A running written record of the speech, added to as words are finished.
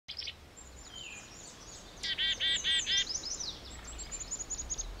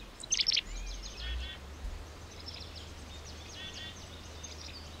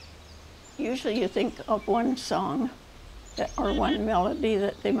Usually you think of one song or one melody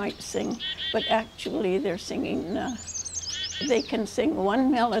that they might sing, but actually they're singing, they can sing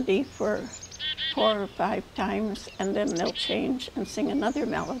one melody for 4 or 5 times, and then they'll change and sing another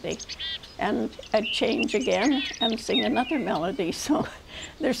melody, and change again and sing another melody. So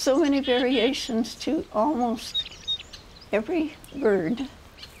there's so many variations to almost every bird.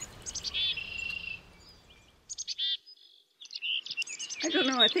 I don't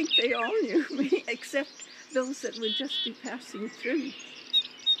know, I think they all knew me, except those that would just be passing through,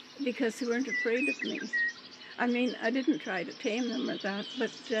 because they weren't afraid of me. I mean, I didn't try to tame them or that,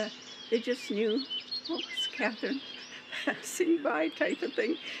 but they just knew, oh, it's Catherine, passing by type of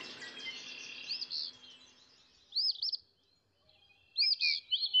thing.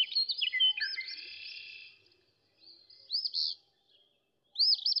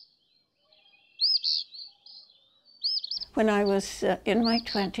 When I was in my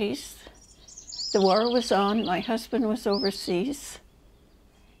 20s, the war was on, my husband was overseas,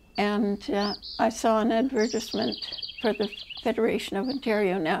 and I saw an advertisement for the Federation of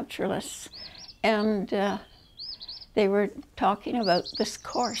Ontario Naturalists, and they were talking about this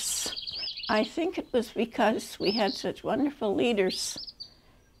course. I think it was because we had such wonderful leaders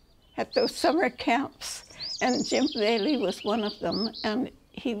at those summer camps, and Jim Bailey was one of them, and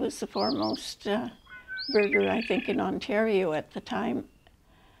he was the foremost birder, I think, in Ontario at the time.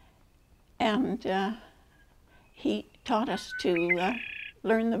 And he taught us to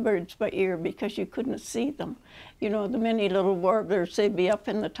learn the birds by ear because you couldn't see them. You know, the many little warblers, they'd be up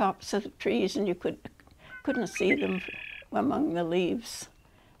in the tops of the trees and you couldn't see them among the leaves.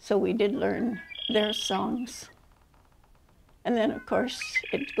 So we did learn their songs. And then, of course,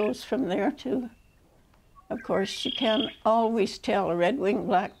 it goes from there to, of course, you can always tell a red-winged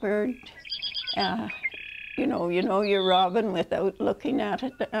blackbird. You know your robin without looking at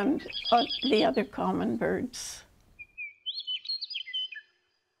it, and the other common birds.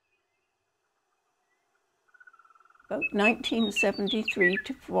 About 1973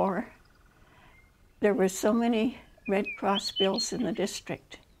 to 4, there were so many red crossbills in the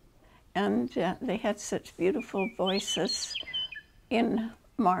district, and they had such beautiful voices. In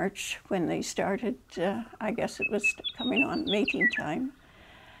March, when they started, I guess it was coming on mating time,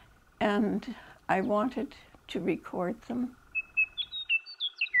 and I wanted to record them.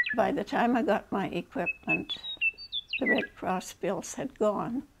 By the time I got my equipment, the red crossbills had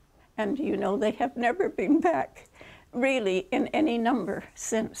gone, and you know, they have never been back really in any number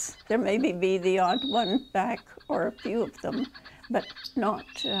since. There may be the odd one back or a few of them, but not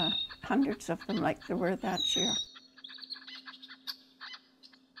hundreds of them like there were that year.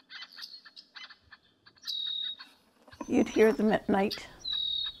 You'd hear them at night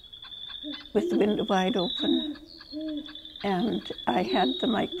with the window wide open, and I had the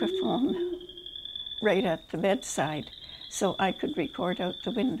microphone right at the bedside so I could record out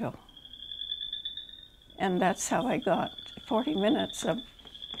the window. And that's how I got 40 minutes of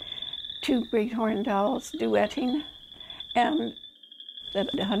 2 great horned owls duetting, and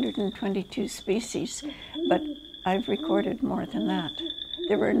that 122 species, but I've recorded more than that.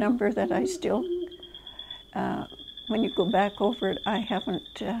 There were a number that I still, when you go back over it, I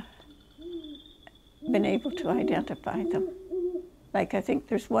haven't been able to identify them. Like, I think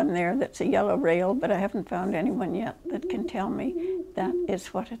there's one there that's a yellow rail, but I haven't found anyone yet that can tell me that is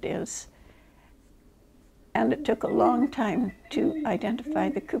what it is. And it took a long time to identify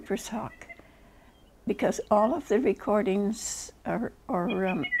the Cooper's hawk, because all of the recordings or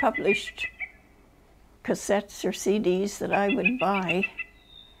published cassettes or CDs that I would buy,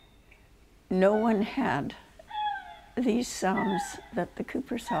 no one had these sounds that the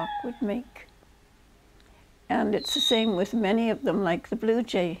Cooper's hawk would make. And it's the same with many of them, like the blue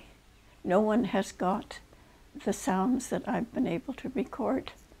jay. No one has got the sounds that I've been able to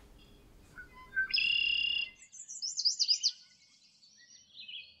record.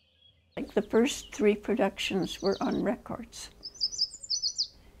 Like the first 3 productions were on records.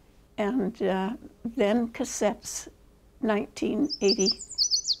 And then cassettes,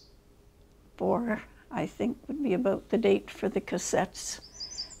 1984, I think would be about the date for the cassettes.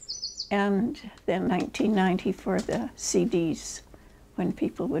 And then 1990 for the CDs, when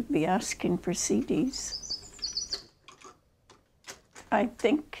people would be asking for CDs. I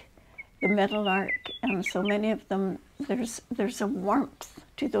think the meadowlark and so many of them, there's a warmth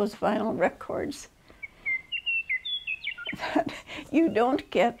to those vinyl records that you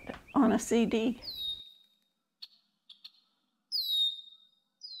don't get on a CD.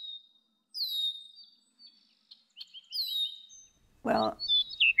 Well,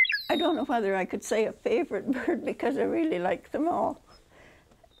 I don't know whether I could say a favorite bird because I really like them all.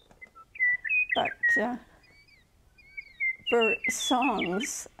 for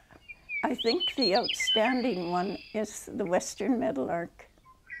songs, I think the outstanding one is the Western Meadowlark,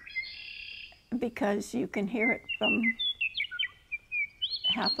 because you can hear it from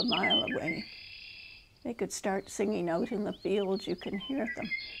half a mile away. They could start singing out in the fields, you can hear them.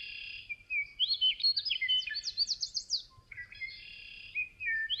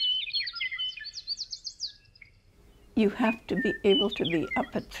 You have to be able to be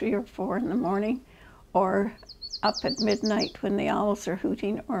up at 3 or 4 in the morning, or up at midnight when the owls are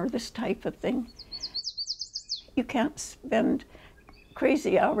hooting, or this type of thing. You can't spend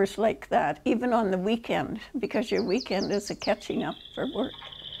crazy hours like that, even on the weekend, because your weekend is a catching up for work.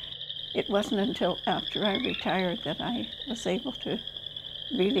 It wasn't until after I retired that I was able to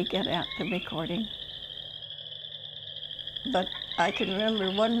really get at the recording. But I can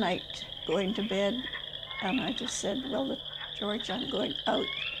remember one night going to bed, and I just said, well, George, I'm going out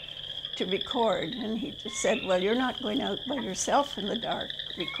to record. And he just said, well, you're not going out by yourself in the dark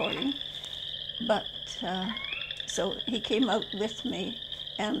recording. But so he came out with me,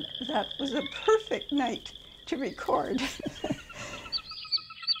 and that was a perfect night to record.